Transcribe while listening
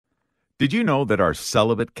Did you know that our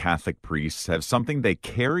celibate Catholic priests have something they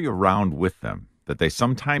carry around with them that they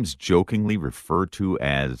sometimes jokingly refer to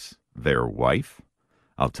as their wife?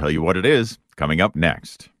 I'll tell you what it is coming up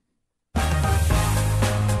next.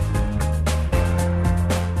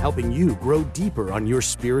 Helping you grow deeper on your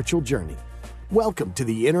spiritual journey. Welcome to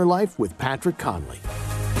The Inner Life with Patrick Conley.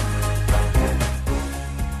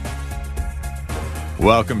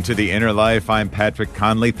 Welcome to The Inner Life. I'm Patrick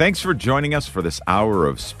Conley. Thanks for joining us for this hour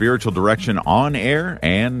of spiritual direction on air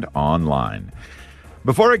and online.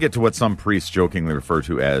 Before I get to what some priests jokingly refer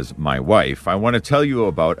to as my wife, I want to tell you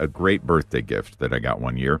about a great birthday gift that I got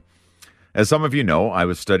one year. As some of you know, I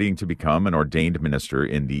was studying to become an ordained minister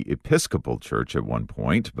in the Episcopal Church at one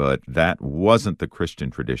point, but that wasn't the Christian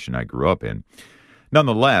tradition I grew up in.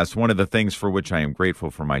 Nonetheless, one of the things for which I am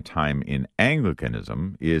grateful for my time in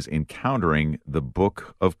Anglicanism is encountering the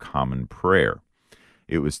Book of Common Prayer.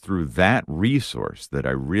 It was through that resource that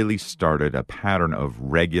I really started a pattern of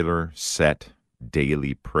regular, set,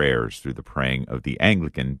 daily prayers through the praying of the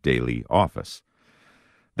Anglican daily office.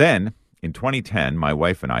 Then, in 2010, my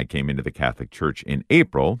wife and I came into the Catholic Church in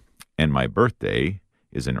April, and my birthday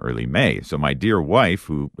is in early May. So my dear wife,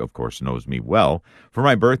 who of course knows me well, for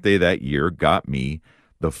my birthday that year got me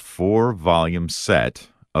the 4-volume set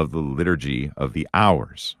of the Liturgy of the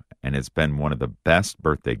Hours, and it's been one of the best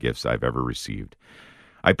birthday gifts I've ever received.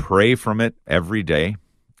 I pray from it every day,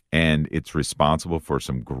 and it's responsible for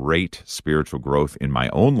some great spiritual growth in my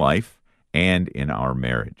own life and in our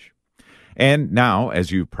marriage. And now,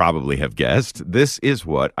 as you probably have guessed, this is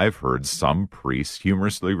what I've heard some priests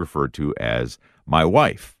humorously refer to as my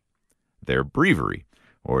wife, their breviary,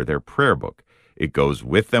 or their prayer book. It goes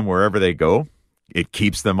with them wherever they go. It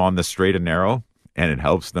keeps them on the straight and narrow, and it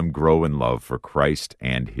helps them grow in love for Christ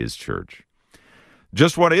and His church.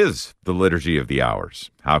 Just what is the Liturgy of the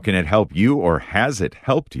Hours? How can it help you, or has it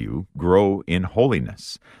helped you grow in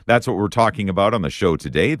holiness? That's what we're talking about on the show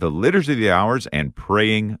today, the Liturgy of the Hours and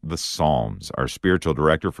praying the Psalms. Our spiritual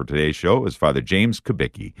director for today's show is Father James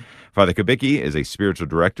Kubicki. Father Kubicki is a spiritual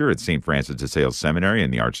director at St. Francis de Sales Seminary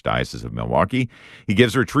in the Archdiocese of Milwaukee. He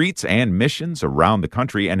gives retreats and missions around the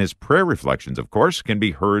country, and his prayer reflections, of course, can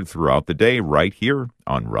be heard throughout the day right here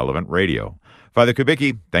on Relevant Radio. Father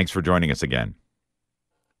Kubicki, thanks for joining us again.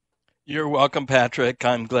 You're welcome, Patrick.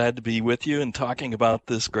 I'm glad to be with you and talking about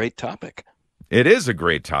this great topic. It is a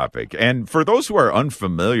great topic. And for those who are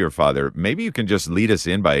unfamiliar, Father, maybe you can just lead us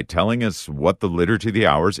in by telling us what the Liturgy of the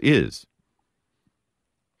Hours is.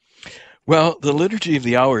 Well, the Liturgy of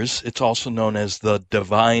the Hours, it's also known as the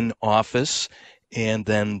Divine Office, and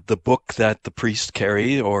then the book that the priests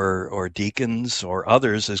carry or deacons or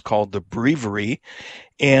others is called the Breviary.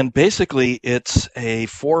 And basically, it's a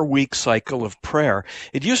 4-week cycle of prayer.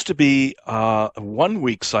 It used to be a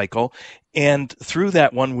 1-week cycle, and through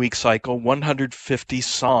that 1-week cycle, 150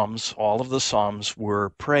 psalms, all of the psalms were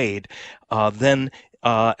prayed. Then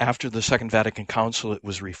after the Second Vatican Council, it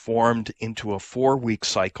was reformed into a 4-week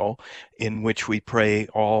cycle in which we pray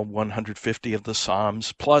all 150 of the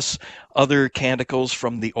Psalms, plus other canticles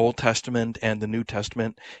from the Old Testament and the New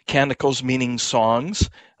Testament. Canticles meaning songs,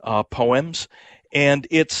 poems. And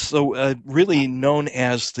it's really known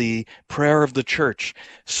as the prayer of the church.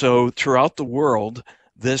 So throughout the world,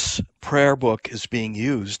 this prayer book is being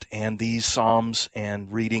used, and these psalms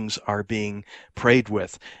and readings are being prayed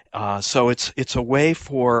with. So it's a way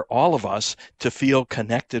for all of us to feel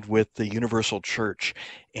connected with the universal church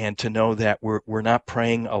and to know that we're not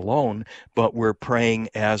praying alone, but we're praying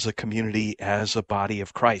as a community, as a body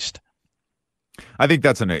of Christ. I think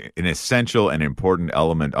that's an essential and important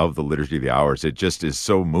element of the Liturgy of the Hours. It just is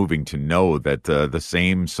so moving to know that the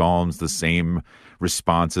same psalms, the same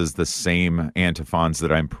responses, the same antiphons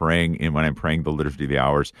that I'm praying in when I'm praying the Liturgy of the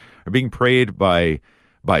Hours are being prayed by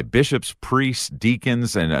bishops, priests,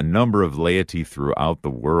 deacons, and a number of laity throughout the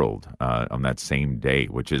world on that same day,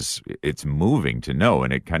 it's moving to know,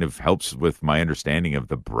 and it kind of helps with my understanding of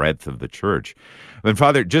the breadth of the church. And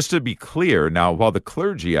Father, just to be clear, now, while the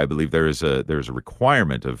clergy, I believe there's a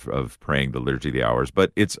requirement of praying the Liturgy of the Hours,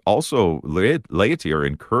 but it's also laity are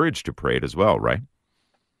encouraged to pray it as well, right?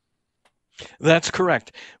 That's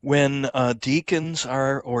correct. When deacons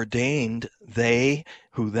are ordained,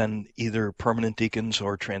 who then either permanent deacons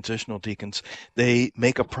or transitional deacons, they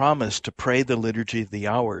make a promise to pray the Liturgy of the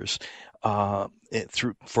Hours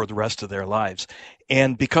for the rest of their lives.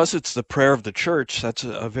 And because it's the prayer of the church, that's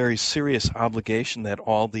a very serious obligation that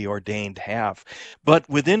all the ordained have. But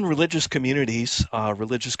within religious communities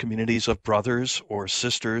of brothers or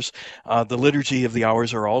sisters, the Liturgy of the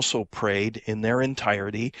Hours are also prayed in their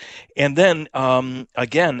entirety. And then,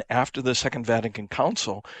 again, after the Second Vatican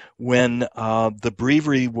Council, when the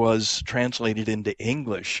breviary was translated into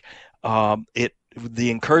English, the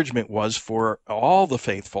encouragement was for all the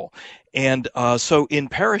faithful. And so in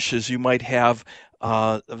parishes, you might have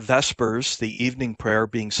Vespers, the evening prayer,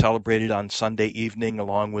 being celebrated on Sunday evening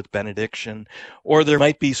along with benediction, or there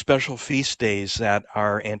might be special feast days that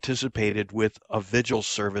are anticipated with a vigil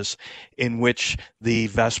service in which the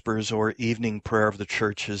Vespers or evening prayer of the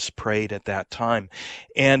church is prayed at that time.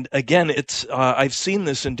 And again, I've seen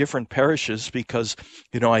this in different parishes because,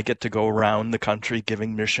 I get to go around the country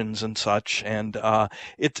giving missions and such, and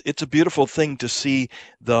it's a beautiful thing to see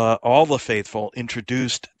all the faithful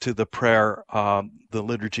introduced to the prayer, the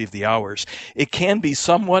Liturgy of the Hours. It can be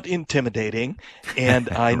somewhat intimidating, and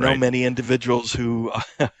I know Right. many individuals who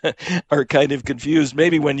are kind of confused.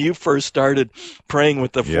 Maybe when you first started praying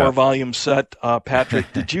with the 4-volume set,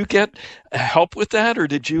 Patrick, did you get help with that, or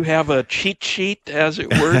did you have a cheat sheet, as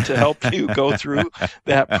it were, to help you go through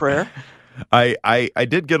that prayer? I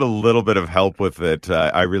did get a little bit of help with it.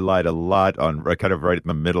 I relied a lot on kind of right in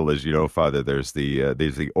the middle, as you know, Father. There's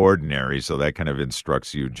the ordinary, so that kind of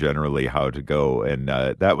instructs you generally how to go, and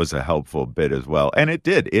that was a helpful bit as well. And it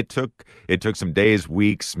did. It took some days,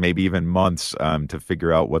 weeks, maybe even months to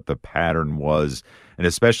figure out what the pattern was. And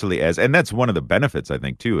especially and that's one of the benefits, I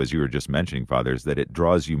think, too, as you were just mentioning, Father, is that it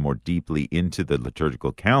draws you more deeply into the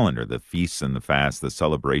liturgical calendar, the feasts and the fasts, the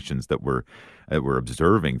celebrations that we're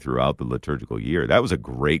observing throughout the liturgical year. That was a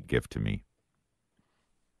great gift to me.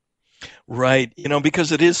 Right.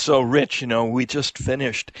 Because it is so rich. We just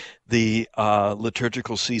finished the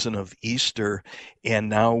liturgical season of Easter, and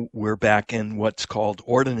now we're back in what's called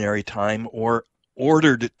ordinary time, or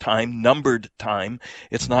ordered time, numbered time.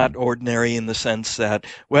 It's not ordinary in the sense that,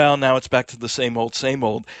 well, now it's back to the same old,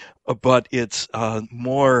 but it's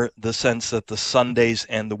more the sense that the Sundays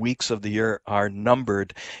and the weeks of the year are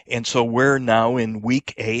numbered. And so we're now in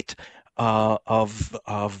week 8 of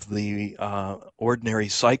the ordinary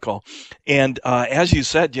cycle. And as you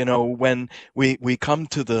said, when we come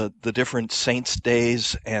to the different saints'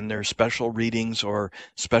 days and their special readings or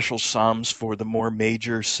special psalms for the more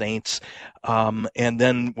major saints, and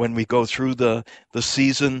then when we go through the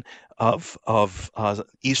season of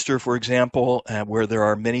Easter, for example, where there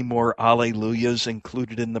are many more Alleluias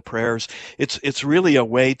included in the prayers, it's really a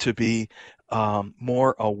way to be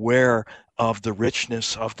more aware of the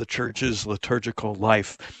richness of the church's liturgical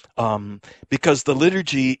life, because the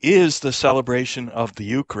liturgy is the celebration of the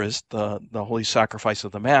Eucharist, the holy sacrifice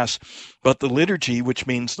of the Mass, but the liturgy, which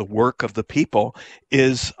means the work of the people,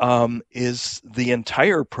 is the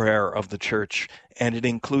entire prayer of the church, and it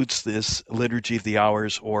includes this Liturgy of the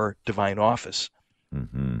Hours or Divine Office.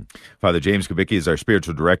 Mm-hmm. Father James Kubicki is our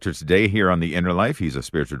spiritual director today here on The Inner Life. He's a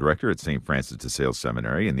spiritual director at St. Francis de Sales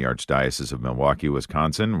Seminary in the Archdiocese of Milwaukee,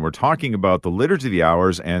 Wisconsin. We're talking about the Liturgy of the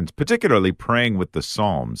Hours and particularly praying with the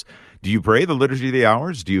Psalms. Do you pray the Liturgy of the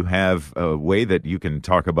Hours? Do you have a way that you can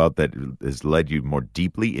talk about that has led you more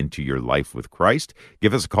deeply into your life with Christ?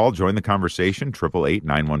 Give us a call. Join the conversation,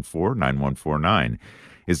 888-914-9149.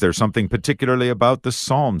 Is there something particularly about the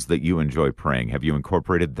Psalms that you enjoy praying? Have you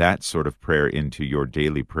incorporated that sort of prayer into your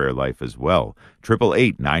daily prayer life as well?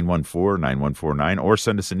 888-914-9149, or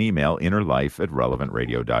send us an email,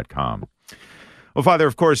 innerlife@relevantradio.com. Well, Father,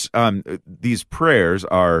 of course, these prayers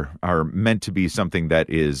are meant to be something that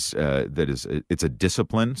is it's a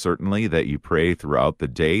discipline, certainly, that you pray throughout the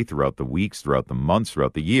day, throughout the weeks, throughout the months,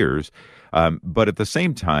 throughout the years. But at the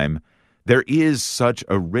same time, there is such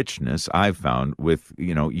a richness I've found with,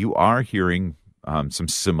 you are hearing some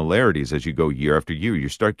similarities as you go year after year. You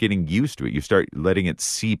start getting used to it. You start letting it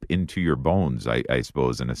seep into your bones, I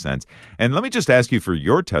suppose, in a sense. And let me just ask you for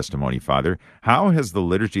your testimony, Father. How has the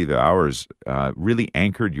Liturgy of the Hours really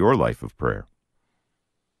anchored your life of prayer?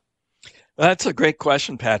 That's a great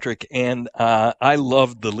question, Patrick. And I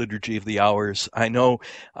love the Liturgy of the Hours. I know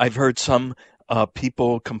I've heard some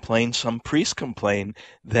people complain, some priests complain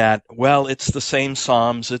that, well, it's the same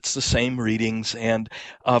Psalms, it's the same readings. And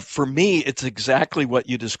for me, it's exactly what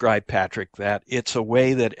you described, Patrick, that it's a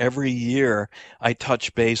way that every year I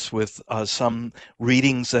touch base with some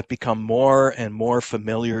readings that become more and more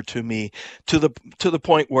familiar to me, to the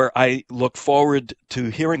point where I look forward to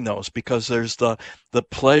hearing those, because there's the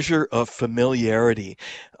pleasure of familiarity.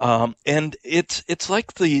 And it's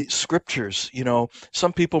like the scriptures.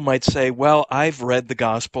 Some people might say, well, I've read the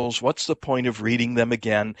Gospels. What's the point of reading them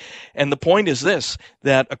again? And the point is this,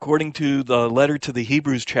 that according to the letter to the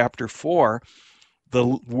Hebrews, chapter 4, the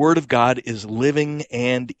Word of God is living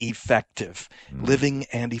and effective. Living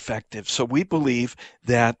and effective. So we believe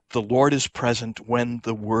that the Lord is present when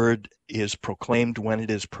the Word is proclaimed, when it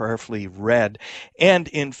is prayerfully read. And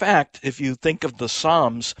in fact, if you think of the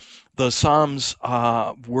Psalms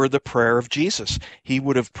were the prayer of Jesus. He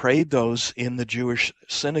would have prayed those in the Jewish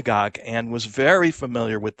synagogue and was very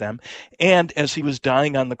familiar with them. And as he was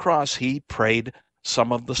dying on the cross, he prayed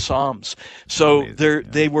some of the Psalms. So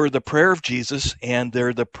they were the prayer of Jesus, and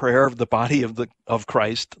they're the prayer of the body of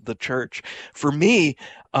Christ, the church. For me,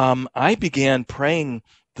 I began praying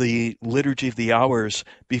the Liturgy of the Hours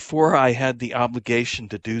before I had the obligation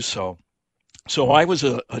to do so. So I was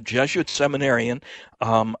a Jesuit seminarian.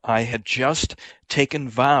 I had just taken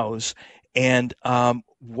vows, and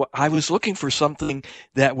I was looking for something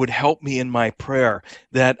that would help me in my prayer,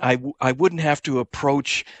 that I wouldn't have to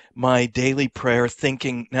approach my daily prayer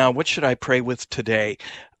thinking, now, what should I pray with today?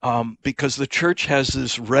 Because the church has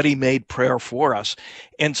this ready-made prayer for us.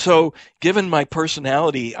 And so, given my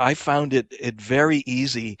personality, I found it very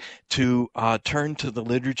easy to turn to the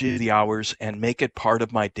Liturgy of the Hours and make it part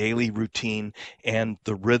of my daily routine and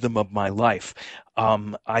the rhythm of my life.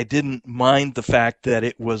 I didn't mind the fact that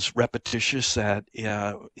it was repetitious, that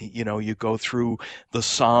you go through the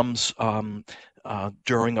Psalms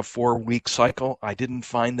during a 4-week cycle. I didn't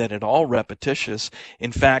find that at all repetitious.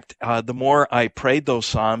 In fact, the more I prayed those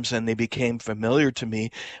Psalms and they became familiar to me,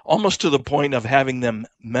 almost to the point of having them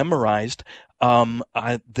memorized,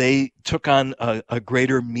 they took on a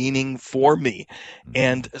greater meaning for me.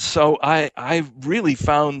 And so I really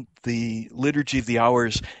found the Liturgy of the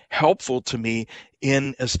Hours helpful to me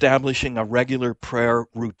in establishing a regular prayer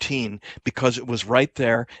routine, because it was right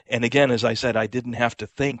there. And again, as I said, I didn't have to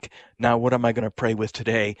think, now what am I going to pray with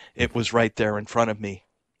today? It was right there in front of me.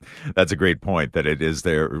 That's a great point, that it is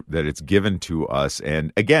there, that it's given to us.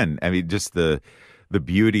 And again, I mean, just the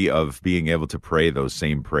beauty of being able to pray those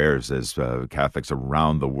same prayers as Catholics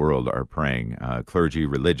around the world are praying. Clergy,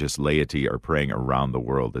 religious, laity are praying around the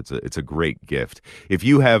world. It's a great gift. If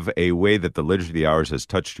you have a way that the Liturgy of the Hours has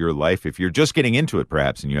touched your life, if you're just getting into it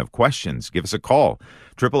perhaps and you have questions, give us a call.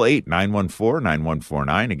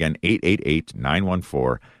 888-914-9149. Again,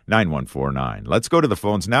 888-914-9149. Let's go to the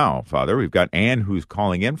phones now, Father. We've got Ann, who's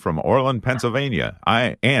calling in from Orland, Pennsylvania.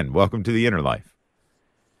 Ann, welcome to the Inner Life.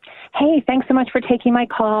 Hey, thanks so much for taking my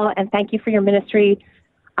call, and thank you for your ministry.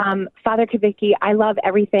 Father Kubicki, I love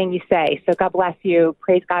everything you say, so God bless you.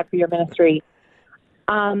 Praise God for your ministry.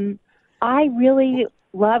 I really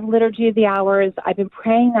love Liturgy of the Hours. I've been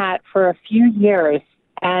praying that for a few years,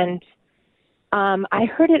 and I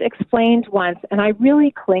heard it explained once, and I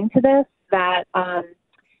really cling to this, that when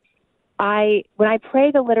I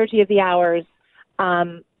pray the Liturgy of the Hours,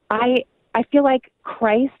 I feel like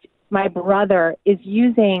Christ, my brother, is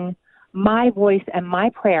using my voice and my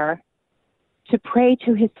prayer to pray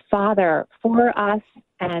to his Father for us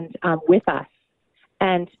and with us.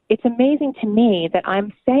 And it's amazing to me that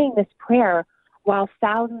I'm saying this prayer while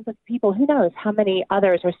thousands of people, who knows how many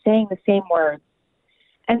others, are saying the same words.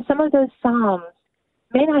 And some of those psalms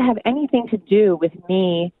may not have anything to do with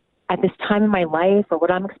me at this time in my life or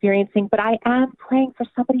what I'm experiencing, but I am praying for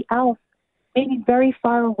somebody else, maybe very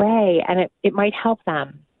far away, and it might help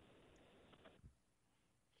them.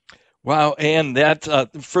 Wow, Anne, that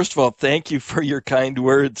first of all, thank you for your kind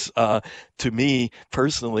words to me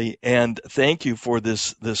personally, and thank you for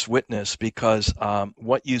this witness, because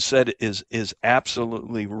what you said is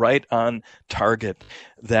absolutely right on target.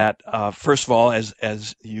 That first of all,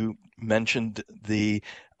 as you mentioned, the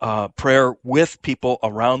prayer with people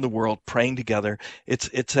around the world praying together,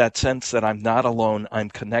 it's that sense that I'm not alone, I'm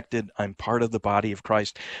connected, I'm part of the body of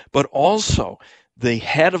Christ, but also the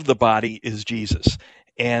head of the body is Jesus.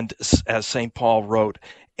 And as St. Paul wrote,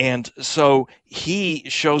 and so he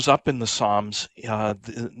shows up in the Psalms.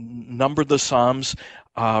 The number of the Psalms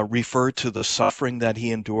refer to the suffering that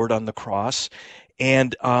he endured on the cross.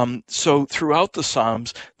 And so throughout the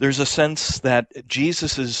Psalms, there's a sense that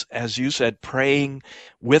Jesus is, as you said, praying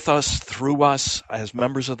with us, through us, as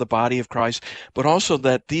members of the body of Christ, but also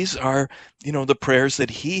that these are, the prayers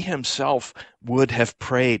that he himself would have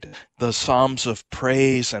prayed, the Psalms of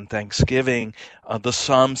praise and thanksgiving, the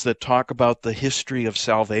Psalms that talk about the history of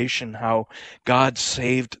salvation, how God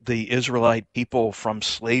saved the Israelite people from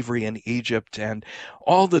slavery in Egypt, and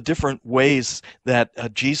all the different ways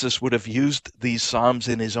that Jesus would have used these Psalms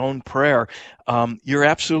in his own prayer. You're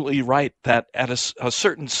absolutely right that at a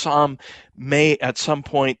certain Psalm may at some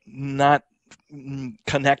point not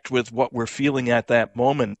connect with what we're feeling at that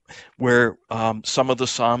moment, where some of the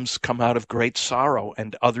Psalms come out of great sorrow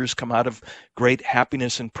and others come out of great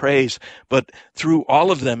happiness and praise. But through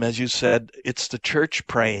all of them, as you said, it's the church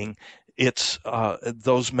praying. It's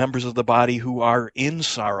those members of the body who are in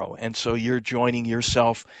sorrow. And so you're joining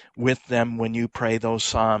yourself with them when you pray those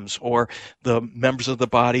Psalms, or the members of the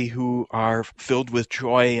body who are filled with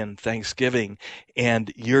joy and thanksgiving,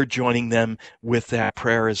 and you're joining them with that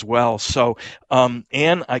prayer as well. So,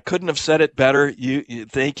 Anne, I couldn't have said it better.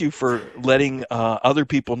 Thank you for letting other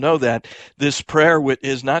people know that this prayer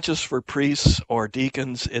is not just for priests or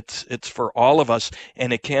deacons. It's for all of us,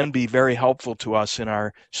 and it can be very helpful to us in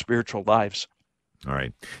our spiritual lives. All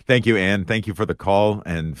right. Thank you, Anne. Thank you for the call.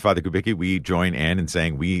 And Father Kubicki, we join Anne in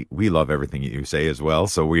saying we love everything you say as well.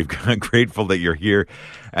 So we're grateful that you're here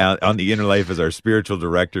on the Inner Life as our spiritual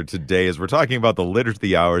director today, as we're talking about the Liturgy of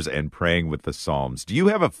the Hours and praying with the Psalms. Do you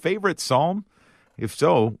have a favorite Psalm? If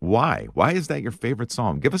so, why? Why is that your favorite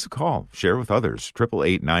Psalm? Give us a call. Share with others.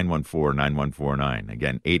 888-914-9149.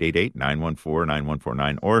 Again,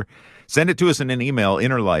 888-914-9149. Or send it to us in an email,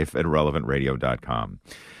 innerlife@relevantradio.com.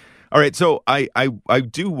 All right, so I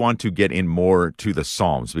do want to get in more to the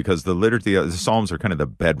Psalms, because the Psalms are kind of the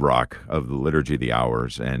bedrock of the Liturgy of the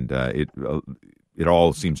Hours, and it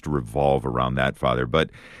all seems to revolve around that, Father. But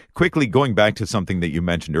quickly going back to something that you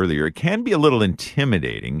mentioned earlier, it can be a little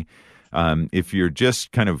intimidating if you're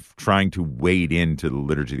just kind of trying to wade into the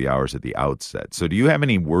Liturgy of the Hours at the outset. So do you have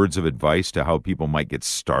any words of advice to how people might get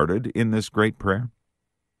started in this great prayer?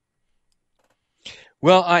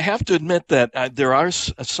 Well, I have to admit that there are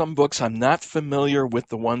some books. I'm not familiar with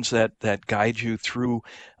the ones that guide you through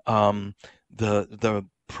the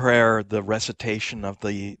prayer, the recitation of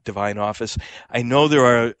the divine office. I know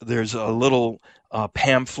there's a little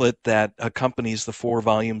pamphlet that accompanies the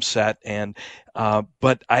 4-volume set, and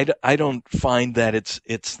but I don't find that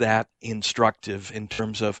it's that instructive in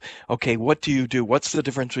terms of, okay, what do you do? What's the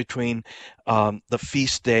difference between the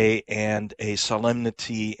feast day and a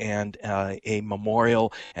solemnity and a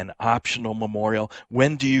memorial, an optional memorial?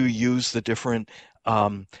 When do you use the different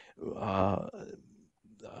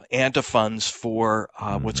antiphons for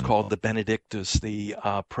what's called the Benedictus, the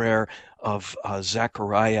prayer of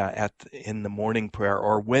Zechariah in the morning prayer?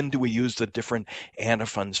 Or when do we use the different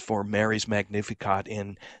antiphons for Mary's Magnificat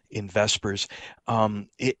in Vespers?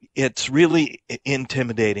 It's really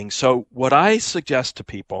intimidating. So what I suggest to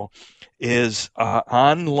people is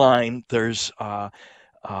online there's a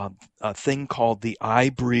thing called the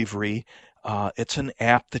iBreviary. It's an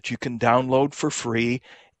app that you can download for free,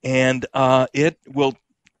 and it will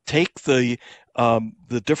take the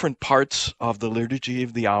different parts of the Liturgy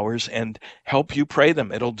of the Hours and help you pray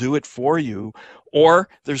them. It'll do it for you. Or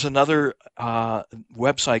there's another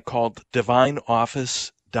website called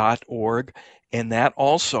divineoffice.org, and that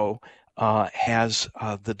also has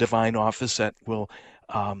the divine office that will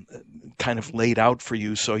kind of laid out for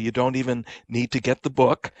you, so you don't even need to get the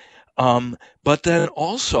book. But then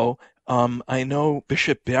also, I know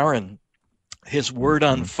Bishop Barron, his Word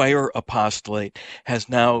on Fire apostolate, has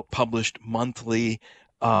now published monthly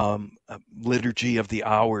Liturgy of the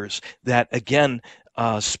Hours that, again,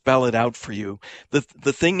 spell it out for you. The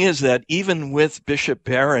thing is that even with Bishop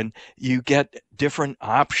Barron, you get different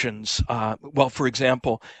options. Well, for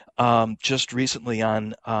example, just recently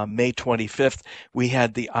on May 25th, we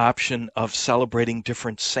had the option of celebrating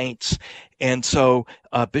different saints. And so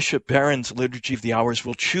Bishop Barron's Liturgy of the Hours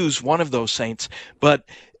will choose one of those saints, but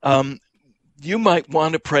you might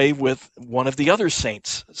want to pray with one of the other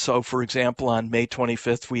saints. So, for example, on May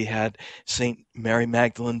 25th, we had St. Mary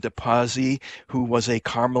Magdalene de Pazzi, who was a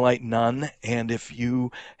Carmelite nun. And if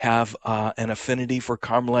you have an affinity for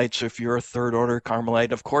Carmelites, or if you're a third order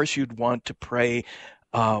Carmelite, of course you'd want to pray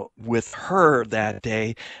with her that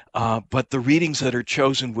day. But the readings that are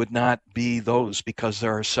chosen would not be those, because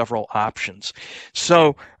there are several options.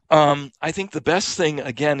 So, I think the best thing,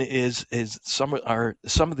 again, is some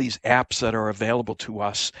of these apps that are available to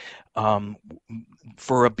us.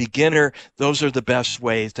 For a beginner, those are the best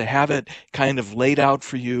ways to have it kind of laid out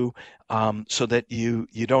for you, so that you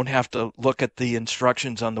don't have to look at the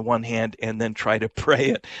instructions on the one hand and then try to pray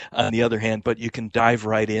it on the other hand, but you can dive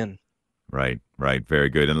right in. Right. Very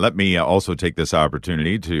good. And let me also take this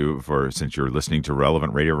opportunity since you're listening to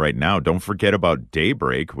Relevant Radio right now, don't forget about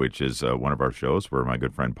Daybreak, which is one of our shows where my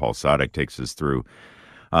good friend Paul Sadek takes us through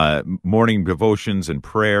morning devotions and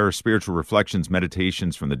prayer, spiritual reflections,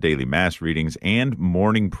 meditations from the daily Mass readings, and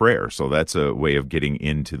morning prayer. So that's a way of getting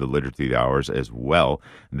into the Liturgy of the Hours as well.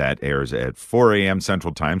 That airs at 4 a.m.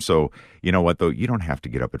 Central Time. So you know what, though? You don't have to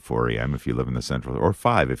get up at 4 a.m. if you live in the Central, or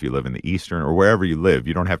 5 if you live in the Eastern, or wherever you live.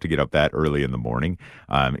 You don't have to get up that early in the morning.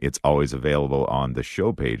 It's always available on the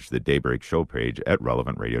show page, the Daybreak show page at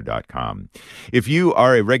relevantradio.com. If you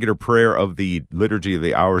are a regular prayer of the Liturgy of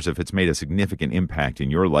the Hours, if it's made a significant impact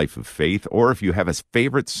in your life of faith, or if you have a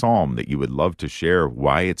favorite psalm that you would love to share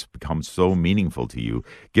why it's become so meaningful to you,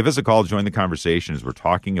 give us a call, join the conversation as we're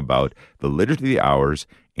talking about the Liturgy of the Hours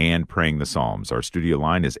and praying the Psalms. Our studio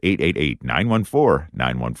line is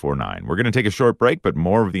 888-914-9149. We're going to take a short break, but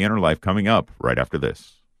more of the Inner Life coming up right after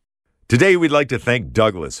this. Today, we'd like to thank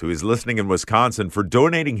Douglas, who is listening in Wisconsin, for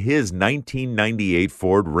donating his 1998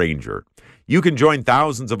 Ford Ranger. You can join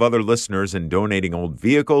thousands of other listeners in donating old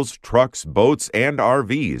vehicles, trucks, boats, and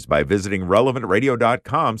RVs by visiting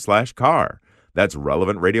relevantradio.com/car. That's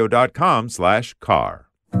relevantradio.com/car.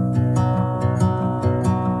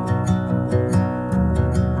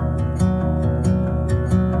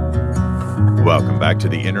 Welcome back to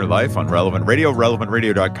The Inner Life on Relevant Radio,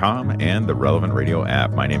 relevantradio.com, and the Relevant Radio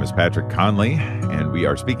app. My name is Patrick Conley, and we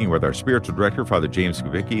are speaking with our spiritual director, Father James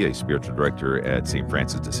Kubicki, a spiritual director at St.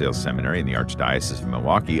 Francis de Sales Seminary in the Archdiocese of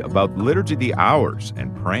Milwaukee, about Liturgy of the Hours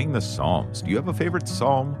and praying the Psalms. Do you have a favorite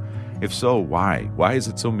psalm? If so, why? Why is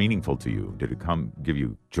it so meaningful to you? Did it give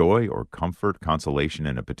you joy or comfort, consolation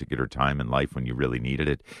in a particular time in life when you really needed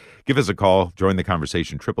it? Give us a call. Join the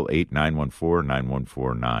conversation,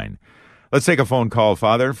 888-914-9149. Let's take a phone call,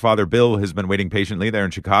 Father. Father Bill has been waiting patiently there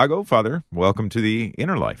in Chicago. Father, welcome to the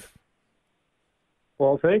Inner Life.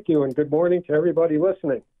 Well, thank you, and good morning to everybody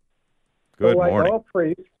listening. Good morning. Like all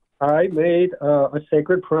priests, I made a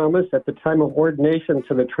sacred promise at the time of ordination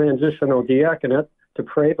to the transitional diaconate to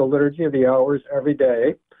pray the Liturgy of the Hours every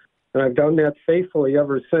day, and I've done that faithfully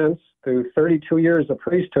ever since, through 32 years of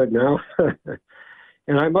priesthood now.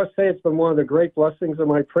 And I must say it's been one of the great blessings of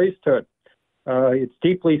my priesthood. It's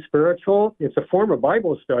deeply spiritual. It's a form of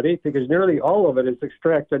Bible study because nearly all of it is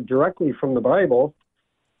extracted directly from the Bible.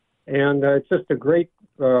 And it's just a great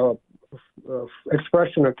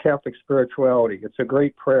expression of Catholic spirituality. It's a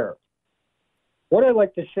great prayer. What I'd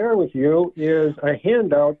like to share with you is a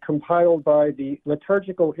handout compiled by the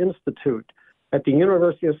Liturgical Institute at the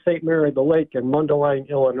University of St. Mary of the Lake in Mundelein,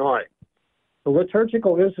 Illinois. The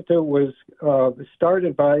Liturgical Institute was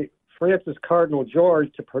started by Francis Cardinal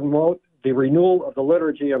George to promote the renewal of the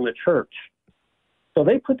liturgy in the church. So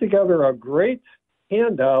they put together a great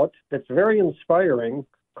handout that's very inspiring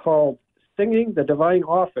called Singing the Divine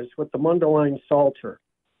Office with the Mundelein Psalter.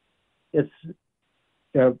 It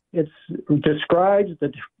describes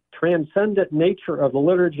the transcendent nature of the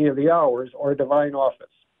Liturgy of the Hours, or divine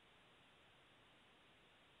office.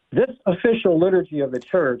 This official liturgy of the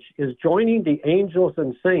church is joining the angels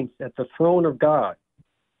and saints at the throne of God.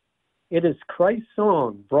 It is Christ's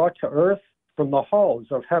song brought to earth from the halls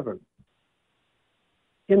of heaven.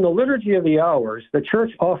 In the Liturgy of the Hours, the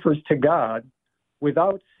church offers to God,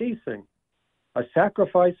 without ceasing, a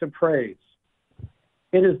sacrifice of praise.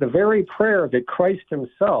 It is the very prayer that Christ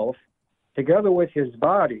himself, together with his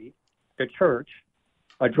body, the church,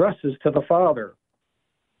 addresses to the Father.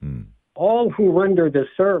 All who render this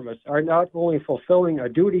service are not only fulfilling a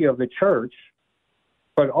duty of the church,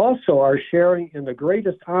 but also are sharing in the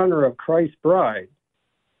greatest honor of Christ's bride.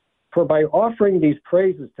 For by offering these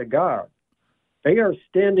praises to God, they are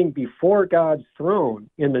standing before God's throne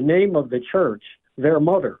in the name of the church, their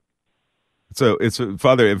mother. So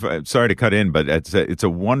Father, sorry to cut in, but it's a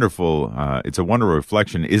wonderful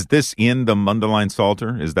reflection. Is this in the Mundelein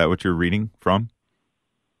Psalter? Is that what you're reading from?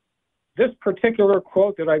 This particular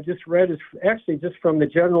quote that I just read is actually just from the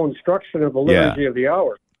general instruction of the Liturgy of the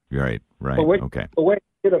Hour. Right, okay. The way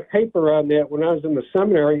I did a paper on that when I was in the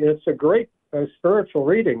seminary, and it's a great spiritual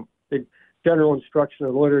reading, the general instruction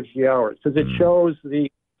of the Liturgy of the Hours, because it shows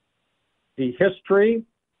the history,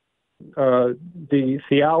 the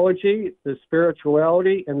theology, the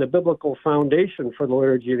spirituality, and the biblical foundation for the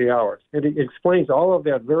Liturgy of the Hours. It explains all of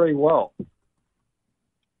that very well.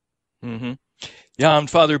 Mm-hmm. Yeah, and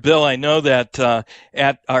Father Bill, I know that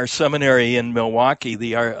at our seminary in Milwaukee,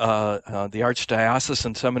 the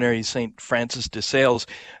Archdiocesan Seminary, St. Francis de Sales,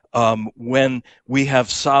 when we have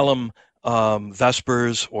solemn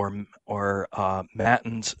vespers or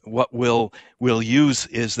matins, what we'll use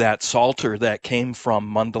is that psalter that came from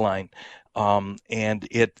Mundelein. And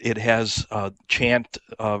it has chant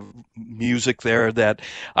music there that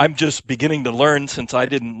I'm just beginning to learn, since I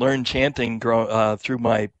didn't learn chanting through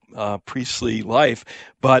my priestly life,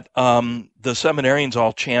 but the seminarians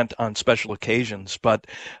all chant on special occasions, but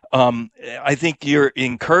I think your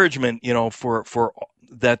encouragement, for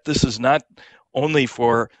that this is not only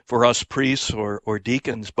for us priests or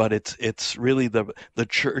deacons, but it's really the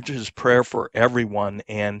church's prayer for everyone,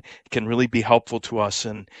 and can really be helpful to us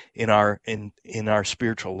in our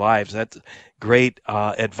spiritual lives. That's great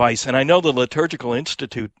advice. And I know the Liturgical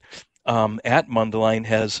Institute at Mundelein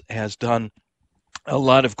has done a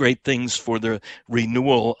lot of great things for the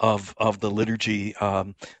renewal of the liturgy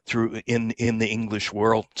through in the English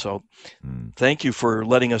world. So thank you for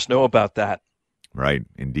letting us know about that. Right.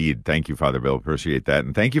 Indeed. Thank you, Father Bill. Appreciate that.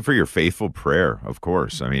 And thank you for your faithful prayer, of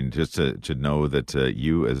course. I mean, just to know that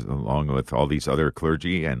you, as along with all these other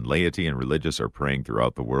clergy and laity and religious, are praying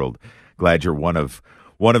throughout the world. Glad you're one of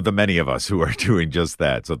the many of us who are doing just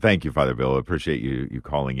that. So thank you, Father Bill. I appreciate you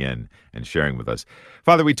calling in and sharing with us.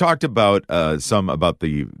 Father, we talked about about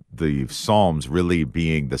the Psalms really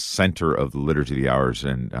being the center of the Liturgy of the Hours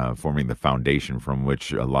and forming the foundation from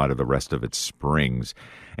which a lot of the rest of it springs.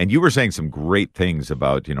 And you were saying some great things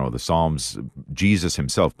about, the Psalms, Jesus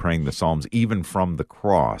himself praying the Psalms even from the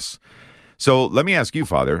cross. So let me ask you,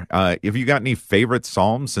 Father, have you got any favorite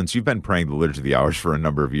Psalms since you've been praying the Liturgy of the Hours for a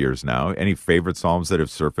number of years now? Any favorite Psalms that have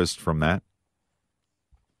surfaced from that?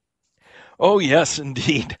 Oh, yes,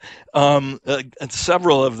 indeed.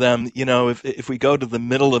 Several of them, if we go to the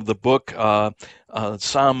middle of the book,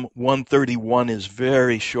 Psalm 131 is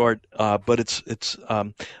very short, but it's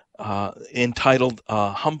entitled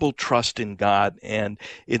Humble Trust in God. And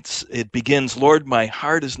it begins, Lord, my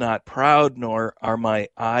heart is not proud, nor are my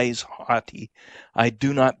eyes haughty. I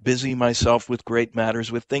do not busy myself with great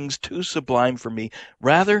matters, with things too sublime for me.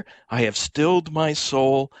 Rather, I have stilled my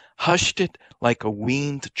soul, hushed it like a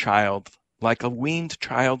weaned child. Like a weaned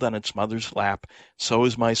child on its mother's lap, so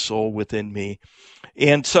is my soul within me.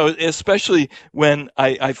 And so, especially when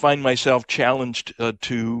I find myself challenged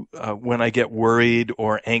when I get worried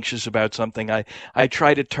or anxious about something, I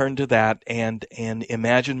try to turn to that and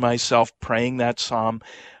imagine myself praying that psalm,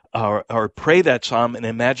 or pray that psalm and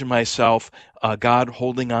imagine myself, God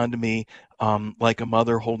holding on to me like a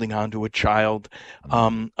mother holding on to a child.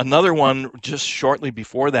 Another one just shortly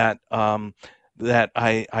before that, that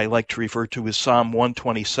I like to refer to as Psalm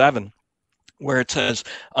 127, where it says,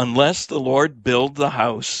 unless the Lord build the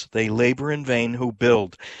house, they labor in vain who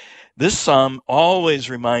build. This psalm always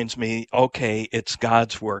reminds me, okay, it's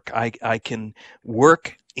God's work. I can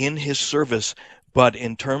work in his service, but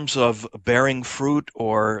in terms of bearing fruit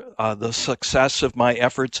or the success of my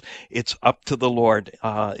efforts, it's up to the Lord.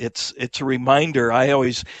 It's a reminder. I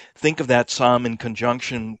always think of that psalm in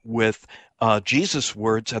conjunction with Jesus'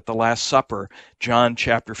 words at the Last Supper, John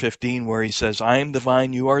chapter 15, where he says, I am the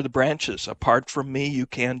vine, you are the branches. Apart from me, you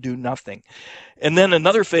can do nothing. And then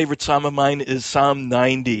another favorite psalm of mine is Psalm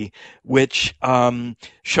 90, which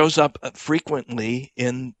shows up frequently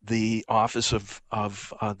in the office of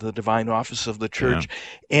the divine office of the church.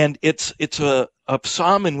 Yeah. And it's a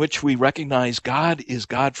psalm in which we recognize God is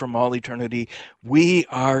God from all eternity. We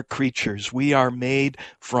are creatures. We are made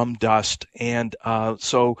from dust. And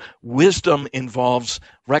so wisdom involves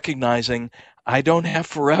recognizing I don't have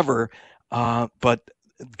forever, but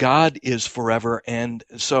God is forever. And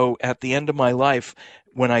so at the end of my life,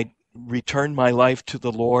 when I return my life to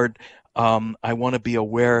the Lord, I want to be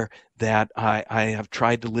aware that I have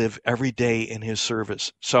tried to live every day in his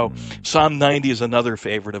service. So Psalm 90 is another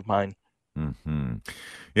favorite of mine. Mm-hmm.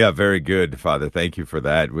 Yeah, very good, Father. Thank you for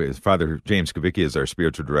that. Father James Kubicki is our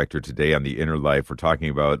spiritual director today on The Inner Life. We're talking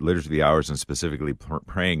about Liturgy of the Hours and specifically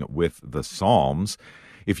praying with the Psalms.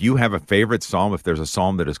 If you have a favorite psalm, if there's a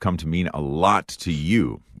psalm that has come to mean a lot to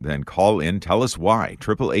you, then call in. Tell us why.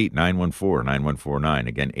 888-914-9149.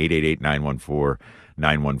 Again,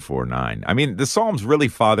 888-914-9149. I mean, the Psalms really,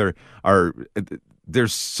 Father,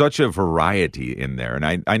 there's such a variety in there.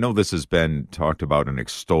 And I know this has been talked about and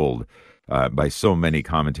extolled by so many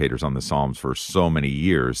commentators on the Psalms for so many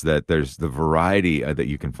years, that there's the variety that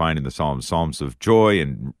you can find in the Psalms. Psalms of joy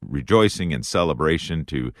and rejoicing and celebration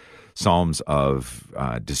to Psalms of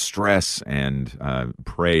distress and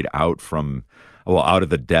prayed out from, out of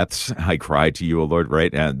the depths I cried to you, O Lord,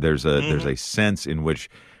 right? And there's a sense in which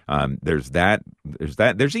there's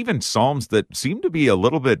even Psalms that seem to be a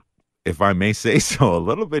little bit, if I may say so, a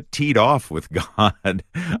little bit teed off with God.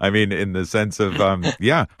 I mean, in the sense of,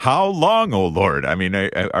 how long, O Lord? I mean,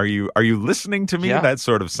 are you listening to me? Yeah. That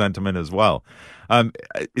sort of sentiment as well.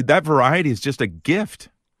 That variety is just a gift.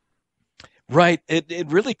 Right. It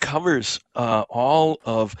really covers all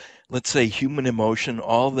of, let's say, human emotion,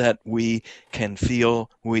 all that we can feel,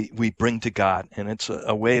 we bring to God. And it's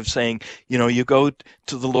a way of saying, you go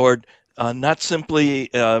to the Lord not simply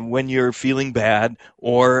when you're feeling bad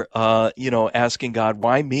or asking God,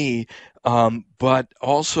 why me, but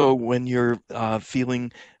also when you're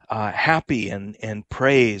feeling happy and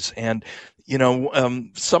praise. And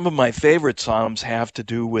some of my favorite psalms have to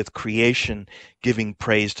do with creation, giving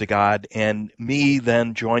praise to God, and me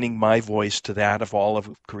then joining my voice to that of all of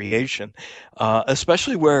creation,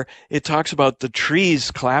 especially where it talks about the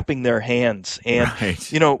trees clapping their hands. And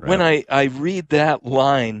Right. when Right. I read that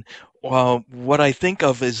line, what I think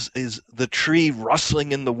of is the tree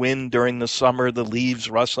rustling in the wind during the summer, the leaves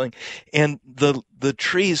rustling, and the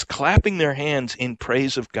trees clapping their hands in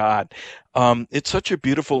praise of God. It's such a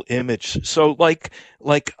beautiful image. So, like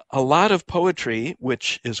a lot of poetry,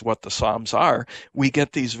 which is what the Psalms are, we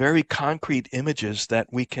get these very concrete images that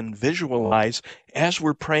we can visualize as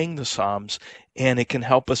we're praying the Psalms, and it can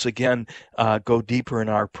help us again go deeper in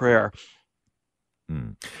our prayer.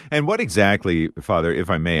 Hmm. And what exactly, Father, if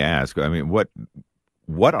I may ask, I mean, what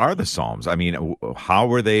are the Psalms? I mean, how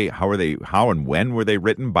were they? How and when were they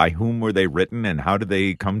written? By whom were they written? And how did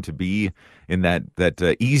they come to be in that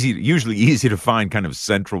usually easy to find kind of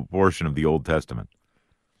central portion of the Old Testament?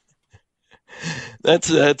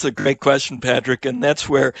 That's a great question, Patrick, and that's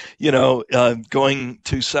where going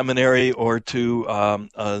to seminary or to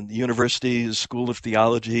university, school of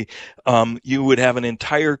theology, you would have an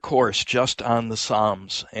entire course just on the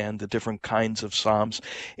Psalms and the different kinds of Psalms,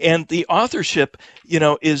 and the authorship,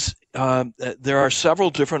 is. There are several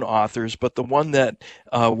different authors, but the one that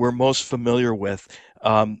we're most familiar with,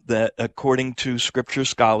 that according to Scripture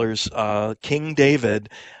scholars, King David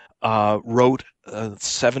wrote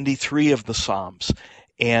 73 of the Psalms.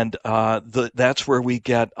 And that's where we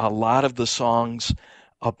get a lot of the songs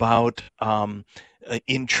about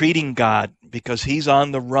entreating God because he's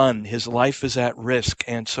on the run. His life is at risk.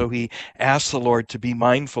 And so he asks the Lord to be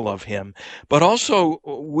mindful of him. But also,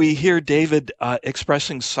 we hear David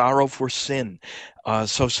expressing sorrow for sin.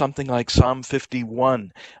 So something like Psalm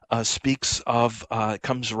 51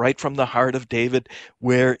 comes right from the heart of David,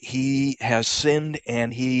 where he has sinned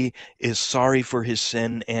and he is sorry for his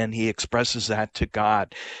sin, and he expresses that to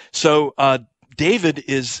God. So David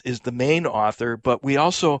is the main author, but we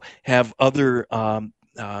also have other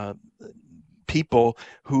people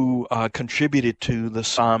who contributed to the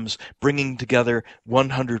Psalms, bringing together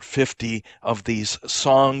 150 of these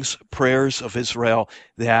songs, prayers of Israel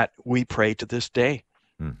that we pray to this day.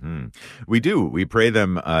 Hmm. We do. We pray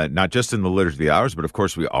them not just in the Liturgy of the Hours, but of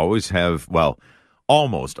course we always have, well,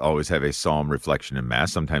 almost always have a psalm reflection in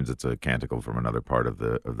Mass. Sometimes it's a canticle from another part of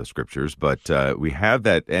the Scriptures, but we have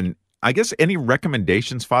that. And I guess any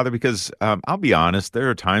recommendations, Father? Because I'll be honest, there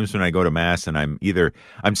are times when I go to Mass and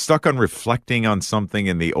I'm stuck on reflecting on something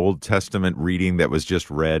in the Old Testament reading that was just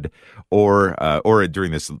read, or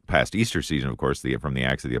during this past Easter season, of course, from the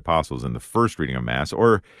Acts of the Apostles in the first reading of Mass,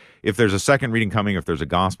 or if there's a second reading coming, if there's a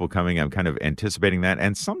gospel coming, I'm kind of anticipating that,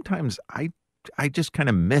 and sometimes I just kind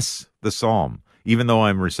of miss the psalm, even though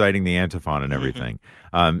I'm reciting the antiphon and everything.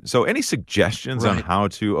 So any suggestions on how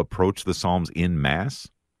to approach the Psalms in Mass?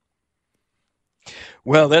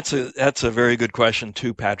 Well, that's a very good question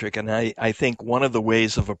too, Patrick. And I think one of the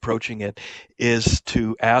ways of approaching it is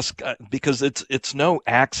to ask, because it's no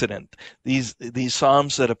accident. These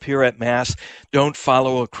psalms that appear at Mass don't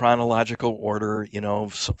follow a chronological order,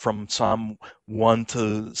 from Psalm 1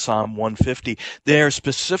 to Psalm 150. They are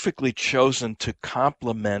specifically chosen to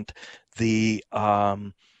complement the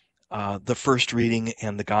first reading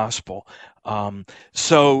and the gospel.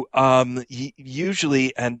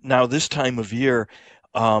 Usually, and now this time of year,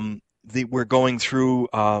 we're going through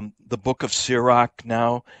the book of Sirach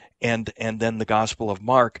now, and then the Gospel of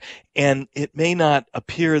Mark, and it may not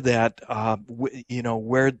appear that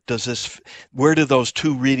where do those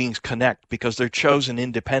two readings connect, because they're chosen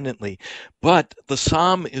independently, but the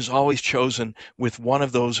psalm is always chosen with one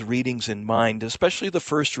of those readings in mind, especially the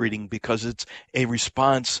first reading, because it's a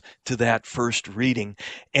response to that first reading.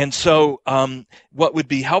 And so what would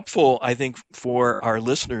be helpful, I think, for our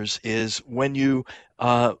listeners is when you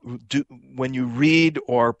read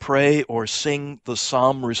or pray or sing the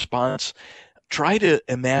psalm response, try to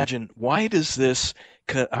imagine, how does this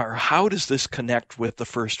connect with the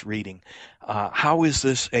first reading? How is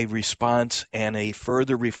this a response and a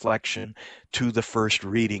further reflection to the first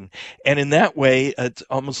reading? And in that way, it's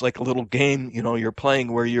almost like a little game, you're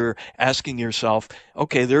playing, where you're asking yourself,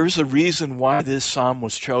 okay, there's a reason why this psalm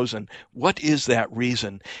was chosen. What is that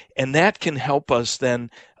reason? And that can help us then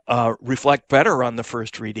reflect better on the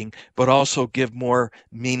first reading, but also give more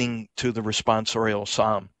meaning to the responsorial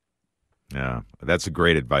psalm. Yeah, that's a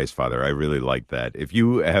great advice, Father. I really like that. If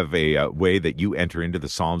you have a way that you enter into the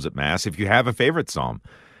Psalms at Mass, if you have a favorite psalm,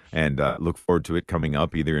 And look forward to it coming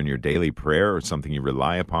up either in your daily prayer or something you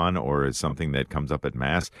rely upon or as something that comes up at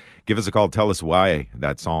Mass. Give us a call. Tell us why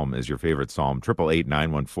that psalm is your favorite psalm.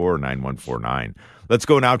 888-914-9149. Let's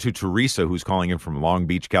go now to Teresa, who's calling in from Long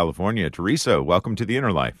Beach, California. Teresa, welcome to the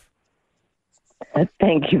Inner Life.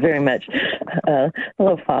 Thank you very much.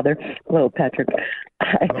 Hello, Father. Hello, Patrick.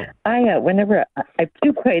 Whenever I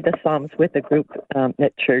do pray the Psalms with a group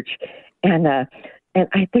at church, they're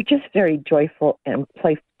just very joyful and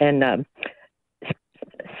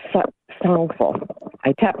songful.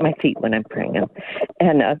 I tap my feet when I'm praying them.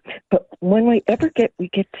 But when we get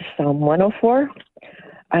to Psalm 104.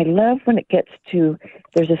 I love when it gets to,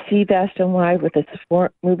 there's a sea vast and wide with its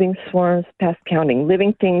moving swarms past counting,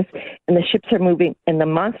 living things, and the ships are moving, and the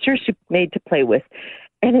monsters are made to play with.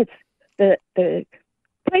 And it's the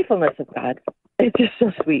playfulness of God. It's just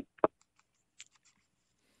so sweet.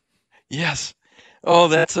 Yes. Oh,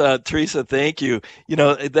 that's Teresa. Thank you.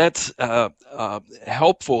 That's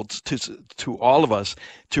helpful to all of us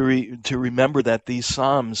to remember that these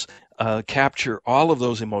Psalms capture all of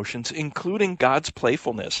those emotions, including God's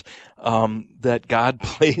playfulness, that God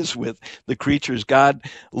plays with the creatures. God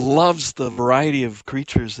loves the variety of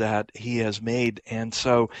creatures that he has made. And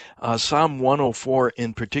so Psalm 104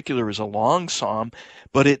 in particular is a long psalm,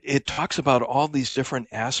 but it talks about all these different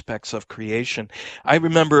aspects of creation. I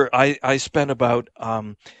remember I spent about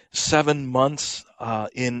 7 months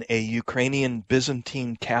in a Ukrainian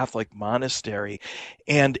Byzantine Catholic monastery,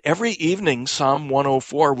 and every evening Psalm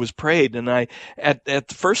 104 was prayed. And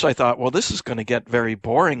at first I thought, well, this is going to get very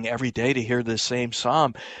boring every day to hear the same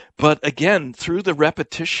psalm. But again, through the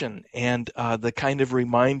repetition and the kind of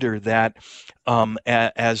reminder that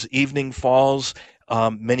as evening falls,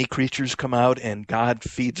 many creatures come out and God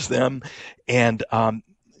feeds them, and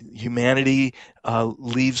humanity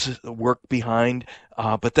leaves work behind.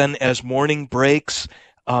 But then as morning breaks,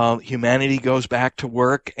 humanity goes back to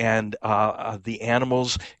work, and the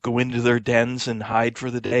animals go into their dens and hide for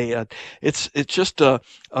the day. It's just a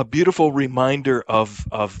beautiful reminder of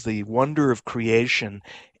the wonder of creation,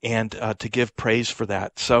 and to give praise for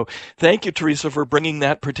that. So thank you, Teresa, for bringing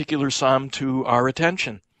that particular psalm to our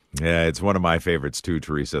attention. Yeah, it's one of my favorites too,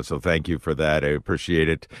 Teresa. So thank you for that. I appreciate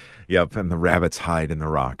it. Yep, and the rabbits hide in the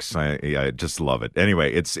rocks. I just love it.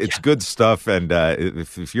 Anyway, it's good stuff. And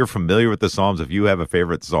if you're familiar with the Psalms, if you have a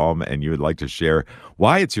favorite psalm and you would like to share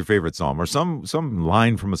why it's your favorite psalm or some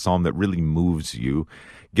line from a psalm that really moves you,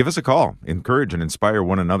 give us a call. Encourage and inspire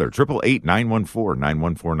one another.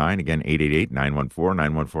 888-914-9149. Again,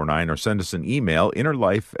 888-914-9149. Or send us an email,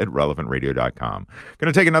 innerlife@relevantradio.com.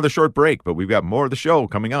 Going to take another short break, but we've got more of the show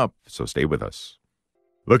coming up, so stay with us.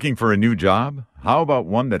 Looking for a new job? How about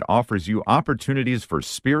one that offers you opportunities for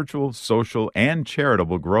spiritual, social, and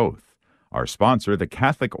charitable growth? Our sponsor, the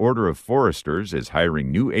Catholic Order of Foresters, is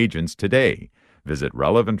hiring new agents today. Visit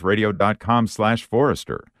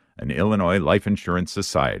relevantradio.com/forester. An Illinois Life Insurance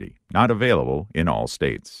Society. Not available in all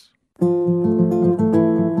states.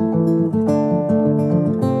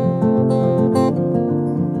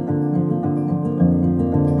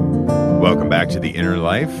 Welcome back to The Inner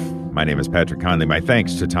Life. My name is Patrick Conley. My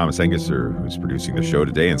thanks to Thomas Engesser, who's producing the show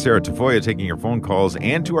today, and Sarah Tafoya taking your phone calls,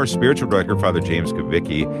 and to our spiritual director, Father James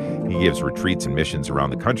Kavicki. He gives retreats and missions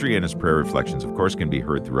around the country, and his prayer reflections, of course, can be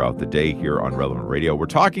heard throughout the day here on Relevant Radio. We're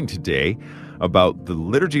talking today about the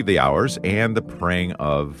Liturgy of the Hours and the praying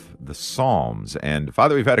of the Psalms. And,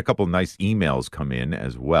 Father, we've had a couple nice emails come in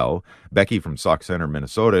as well. Becky from Sauk Center,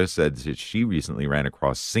 Minnesota, said that she recently ran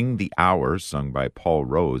across Sing the Hours, sung by Paul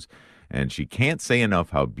Rose, and she can't say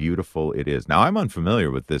enough how beautiful it is. Now, I'm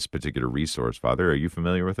unfamiliar with this particular resource, Father. Are you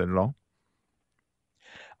familiar with it at all?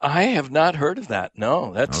 I have not heard of that.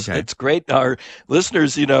 No, it's great. Our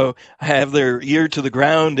listeners, have their ear to the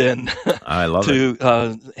ground and I love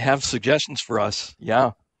have suggestions for us.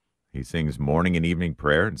 Yeah. He sings morning and evening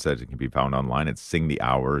prayer and says it can be found online at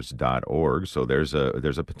singthehours.org. So there's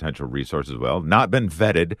a potential resource as well. Not been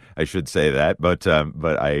vetted, I should say that, but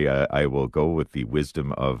I will go with the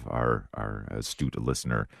wisdom of our astute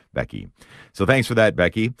listener, Becky. So thanks for that,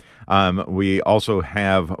 Becky. We also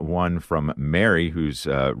have one from Mary, who's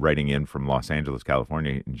writing in from Los Angeles,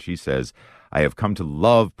 California, and she says, I have come to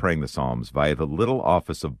love praying the Psalms via the Little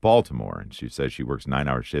Office of Baltimore. And she says she works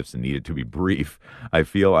 9-hour shifts and needed to be brief. I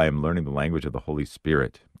feel I am learning the language of the Holy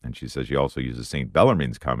Spirit. And she says she also uses St.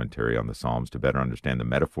 Bellarmine's commentary on the Psalms to better understand the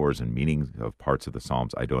metaphors and meanings of parts of the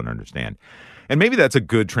Psalms I don't understand. And maybe that's a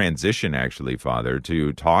good transition, actually, Father,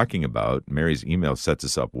 to talking about, Mary's email sets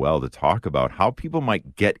us up well to talk about how people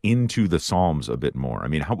might get into the Psalms a bit more. I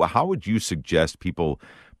mean, how would you suggest people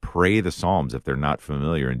pray the Psalms if they're not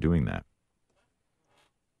familiar in doing that?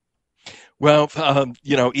 Well,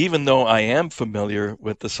 even though I am familiar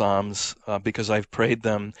with the Psalms because I've prayed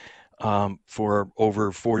them for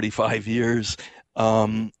over 45 years,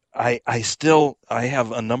 I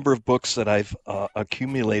have a number of books that I've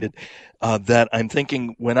accumulated that I'm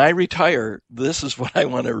thinking when I retire, this is what I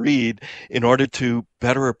want to read in order to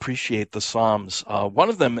better appreciate the Psalms. One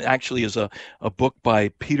of them actually is a book by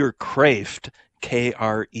Peter Kreeft,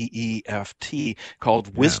 Kreeft, called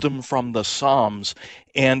Yeah. Wisdom from the Psalms.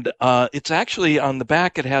 And it's actually on the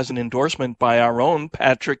back, it has an endorsement by our own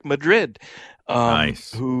Patrick Madrid,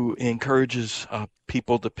 Nice. who encourages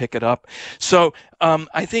people to pick it up. So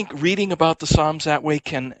I think reading about the Psalms that way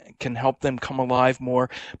can help them come alive more.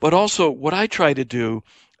 But also, what I try to do,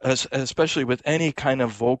 especially with any kind of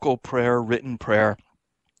vocal prayer, written prayer,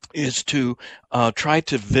 is to try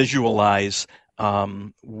to visualize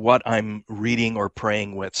what I'm reading or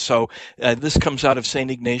praying with. So this comes out of St.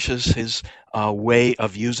 Ignatius, his way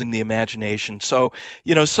of using the imagination. So,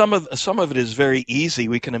 some of it is very easy.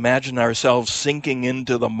 We can imagine ourselves sinking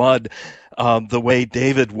into the mud the way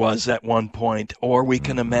David was at one point, or we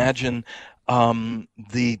can imagine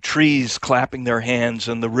the trees clapping their hands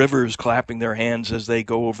and the rivers clapping their hands as they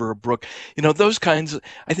go over a brook. Those kinds.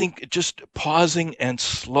 I think just pausing and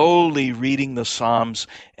slowly reading the Psalms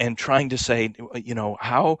and trying to say,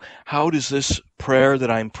 how does this prayer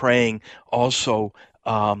that I'm praying also,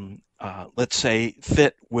 let's say,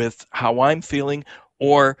 fit with how I'm feeling,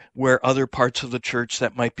 or where other parts of the church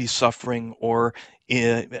that might be suffering or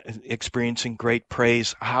experiencing great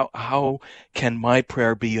praise, how can my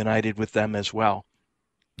prayer be united with them as well?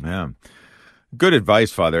 Yeah. Good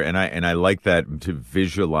advice, Father, and I like that, to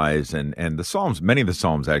visualize, and the Psalms. Many of the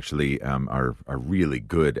Psalms actually are really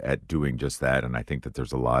good at doing just that, and I think that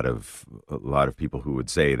there's a lot of people who would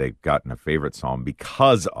say they've gotten a favorite Psalm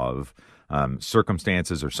because of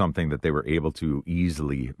circumstances or something that they were able to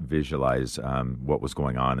easily visualize what was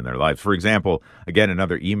going on in their lives. For example, again,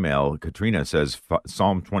 another email, Katrina says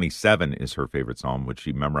Psalm 27 is her favorite Psalm, which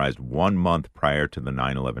she memorized 1 month prior to the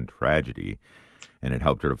 9/11 tragedy. And it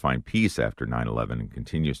helped her to find peace after 9/11 and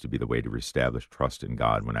continues to be the way to reestablish trust in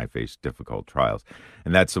God when I face difficult trials.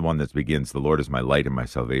 And that's the one that begins, "The Lord is my light and my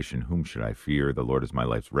salvation. Whom should I fear? The Lord is my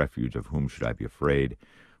life's refuge. Of whom should I be afraid?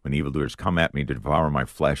 When evildoers come at me to devour my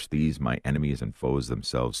flesh, these my enemies and foes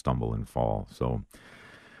themselves stumble and fall." So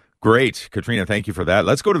great. Katrina, thank you for that.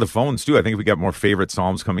 Let's go to the phones, too. I think we got more favorite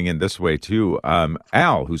Psalms coming in this way, too.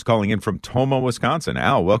 Al, who's calling in from Tomah, Wisconsin.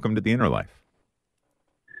 Al, welcome to the Inner Life.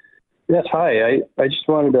 Yes, hi. I just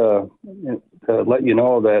wanted to let you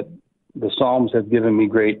know that the Psalms have given me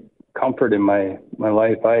great comfort in my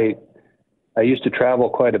life. I used to travel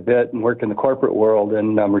quite a bit and work in the corporate world,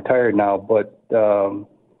 and I'm retired now. But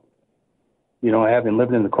having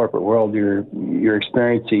lived in the corporate world, you're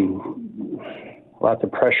experiencing lots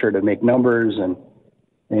of pressure to make numbers, and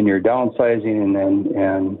you're downsizing,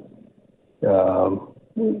 and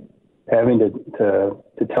having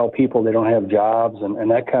to tell people they don't have jobs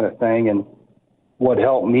and that kind of thing. And what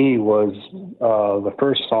helped me was the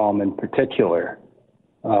first Psalm in particular.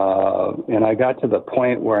 And I got to the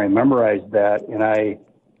point where I memorized that, and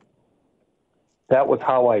that was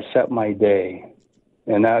how I set my day.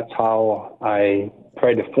 And that's how I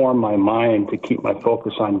tried to form my mind to keep my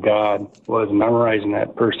focus on God, was memorizing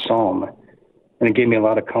that first Psalm. And it gave me a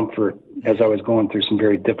lot of comfort as I was going through some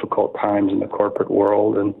very difficult times in the corporate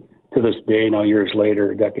world. And to this day, now years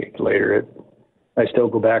later, decades later, I still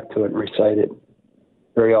go back to it and recite it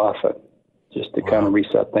very often, just to kind of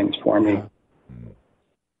reset things for me.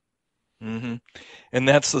 Mm-hmm. And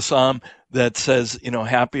that's the Psalm that says,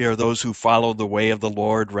 happy are those who follow the way of the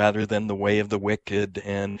Lord rather than the way of the wicked.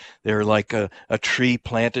 And they're like a tree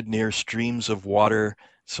planted near streams of water,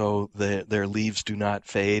 so their leaves do not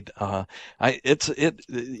fade. I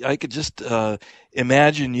could just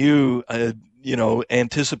imagine you,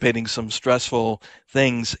 anticipating some stressful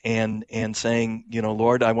things and saying,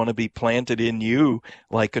 Lord, I want to be planted in you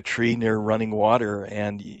like a tree near running water,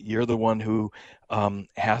 and you're the one who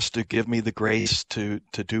has to give me the grace to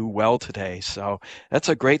do well today. So that's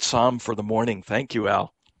a great Psalm for the morning. Thank you,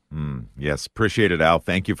 Al. Yes, appreciate it, Al.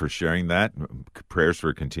 Thank you for sharing that. Prayers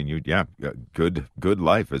for continued, good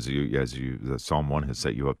life as you Psalm 1 has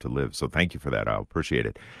set you up to live. So thank you for that, Al. Appreciate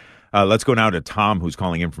it. Let's go now to Tom, who's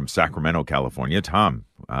calling in from Sacramento, California. Tom,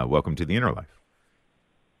 welcome to the Inner Life.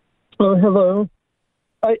 Oh, hello.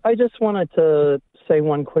 I just wanted to say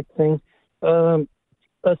one quick thing.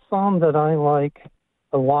 A psalm that I like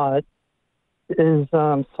a lot is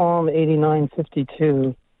Psalm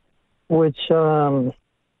 89:52, which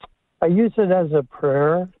I use it as a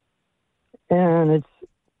prayer, and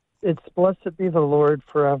it's "Blessed be the Lord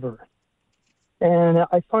forever." And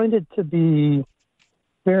I find it to be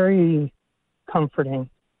very comforting.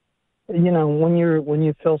 When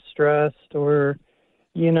you feel stressed or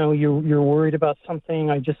you're worried about something,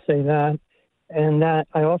 I just say that, and that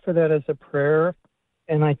I offer that as a prayer,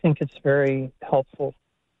 and I think it's very helpful.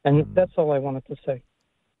 And that's all I wanted to say.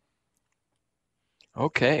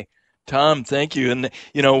 Okay. Tom, thank you. And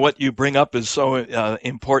what you bring up is so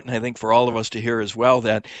important, I think, for all of us to hear as well,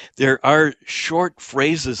 that there are short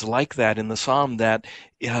phrases like that in the psalm that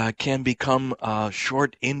can become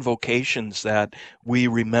short invocations that we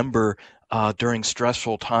remember during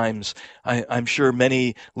stressful times. I'm sure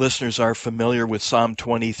many listeners are familiar with Psalm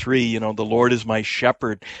 23, the Lord is my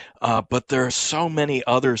shepherd, but there are so many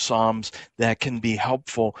other psalms that can be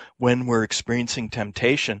helpful when we're experiencing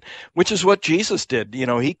temptation, which is what Jesus did.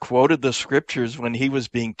 He quoted the scriptures when he was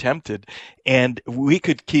being tempted, and we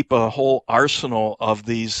could keep a whole arsenal of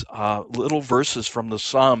these little verses from the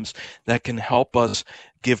Psalms that can help us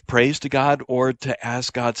give praise to God or to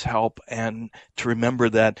ask God's help, and to remember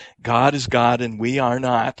that God is God and we are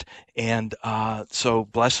not. And so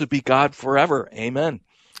blessed be God forever. Amen.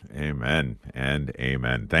 Amen and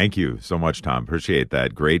amen. Thank you so much, Tom. Appreciate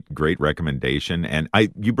that. Great recommendation. And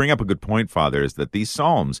you bring up a good point, Father, is that these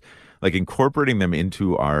Psalms, like incorporating them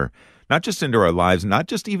into not just into our lives, not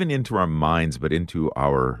just even into our minds, but into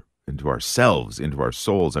ourselves, into our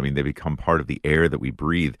souls. I mean, they become part of the air that we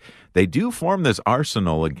breathe. They do form this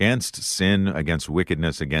arsenal against sin, against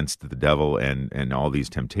wickedness, against the devil, and all these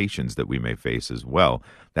temptations that we may face as well.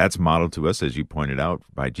 That's modeled to us, as you pointed out,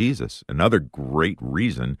 by Jesus. Another great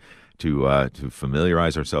reason to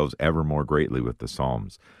familiarize ourselves ever more greatly with the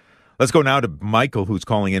Psalms. Let's go now to Michael, who's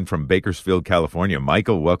calling in from Bakersfield, California.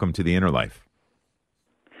 Michael, welcome to the Inner Life.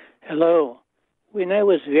 Hello. When I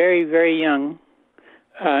was very, very young,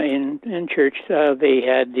 in church, they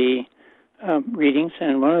had the readings,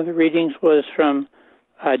 and one of the readings was from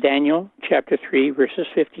Daniel chapter 3, verses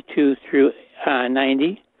 52 through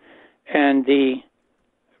 90, and the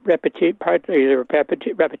repetition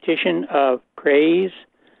of praise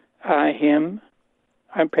him,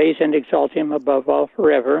 praise and exalt him above all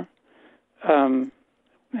forever.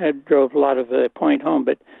 It drove a lot of the point home,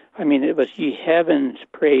 but it was ye heavens,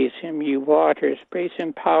 praise him, ye waters, praise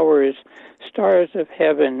him, powers, stars of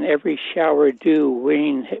heaven, every shower dew,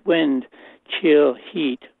 wind, chill,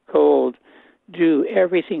 heat, cold, dew,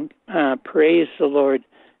 everything, praise the Lord.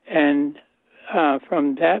 And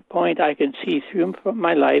from that point, I can see through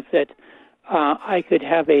my life that I could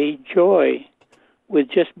have a joy with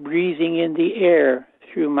just breathing in the air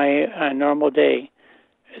through my normal day.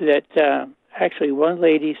 That actually one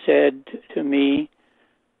lady said to me,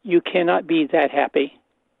 "You cannot be that happy."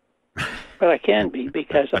 But I can be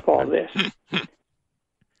because of all this.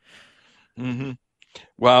 Mm-hmm.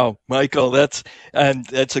 Wow, Michael, that's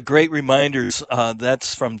a great reminder.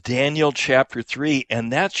 That's from Daniel chapter 3,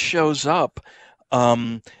 and that shows up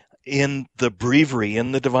in the breviary,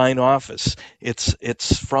 in the divine office.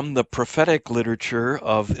 It's from the prophetic literature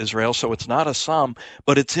of Israel, so it's not a psalm,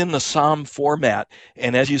 but it's in the psalm format.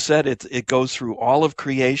 And as you said, it goes through all of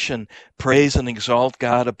creation. Praise and exalt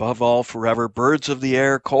God above all forever. Birds of the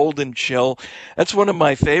air, cold and chill. That's one of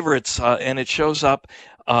my favorites, and it shows up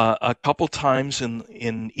a couple times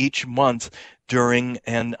in each month during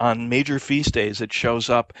and on major feast days. It shows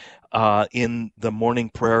up in the morning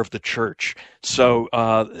prayer of the church. So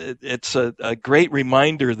it's a great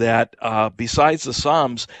reminder that besides the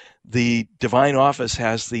Psalms, the divine office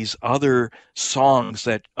has these other songs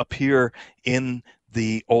that appear in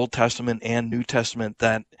the Old Testament and New Testament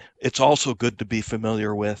that it's also good to be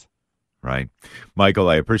familiar with. Right. Michael,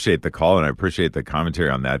 I appreciate the call, and I appreciate the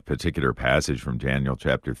commentary on that particular passage from Daniel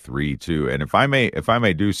chapter 3, too. And if I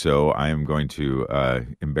may do so, I am going to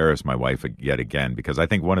embarrass my wife yet again, because I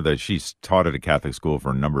think she's taught at a Catholic school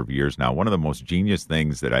for a number of years now. One of the most genius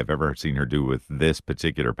things that I've ever seen her do with this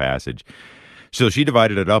particular passage. So she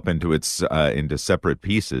divided it up into separate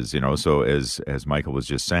pieces, so as Michael was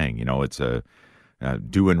just saying, it's a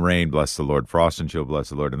dew and rain, bless the Lord. Frost and chill, bless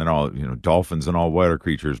the Lord. And then all, dolphins and all water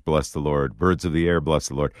creatures, bless the Lord. Birds of the air, bless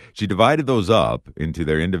the Lord. She divided those up into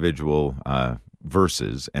their individual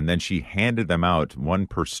verses, and then she handed them out, one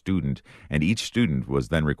per student, and each student was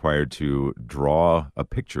then required to draw a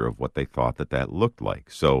picture of what they thought that looked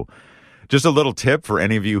like. So just a little tip for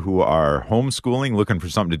any of you who are homeschooling, looking for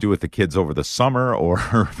something to do with the kids over the summer, or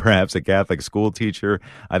perhaps a Catholic school teacher.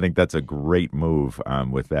 I think that's a great move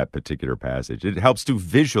with that particular passage. It helps to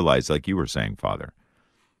visualize, like you were saying, Father.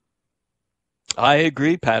 I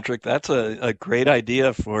agree, Patrick. That's a great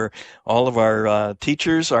idea for all of our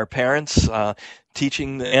teachers, our parents,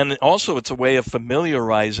 teaching. And also, it's a way of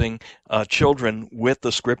familiarizing children with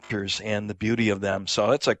the scriptures and the beauty of them.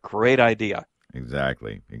 So it's a great idea.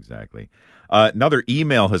 Exactly. Another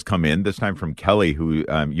email has come in, this time from Kelly, who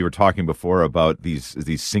you were talking before about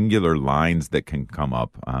these singular lines that can come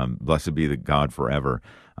up. Blessed be the God forever.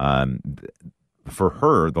 For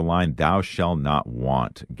her, the line "Thou shalt not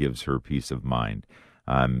want" gives her peace of mind.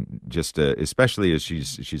 Especially as she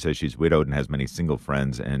says she's widowed and has many single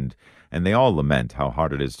friends, and they all lament how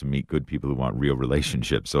hard it is to meet good people who want real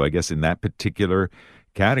relationships. So I guess in that particular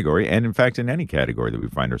category, and in fact in any category that we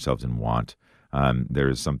find ourselves in want, there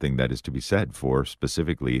is something that is to be said for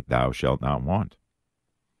specifically "Thou shalt not want."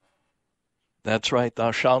 That's right.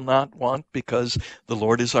 Thou shalt not want, because the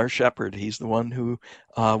Lord is our shepherd. He's the one who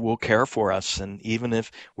will care for us. And even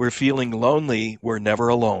if we're feeling lonely, we're never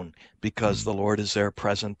alone, because the Lord is there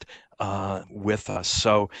present with us.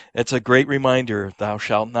 So it's a great reminder, thou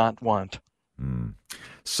shalt not want.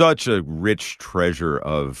 Such a rich treasure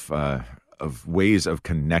of ways of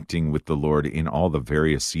connecting with the Lord in all the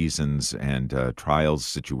various seasons and trials,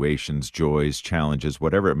 situations, joys, challenges,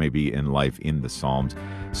 whatever it may be in life in the Psalms.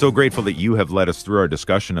 So grateful that you have led us through our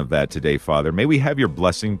discussion of that today, Father. May we have your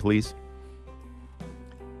blessing, please?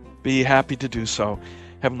 Be happy to do so.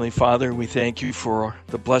 Heavenly Father, we thank you for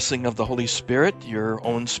the blessing of the Holy Spirit, your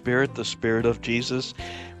own Spirit, the Spirit of Jesus.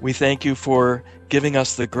 We thank you for giving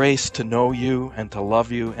us the grace to know you and to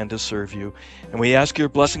love you and to serve you. And we ask your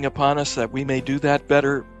blessing upon us that we may do that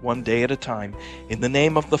better one day at a time. In the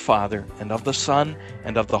name of the Father, and of the Son,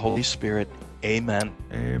 and of the Holy Spirit. Amen.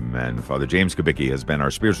 Amen. Father James Kubicki has been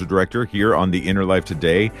our spiritual director here on The Inner Life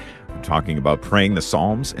today. We're talking about praying the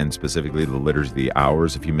Psalms and specifically the Liturgy of the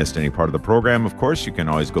Hours. If you missed any part of the program, of course, you can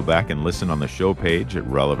always go back and listen on the show page at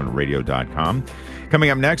relevantradio.com.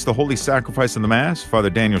 Coming up next, the Holy Sacrifice in the Mass.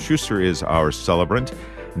 Father Daniel Schuster is our celebrant.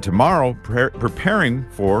 And tomorrow, preparing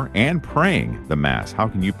for and praying the Mass. How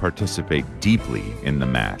can you participate deeply in the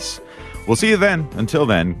Mass? We'll see you then. Until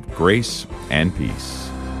then, grace and peace.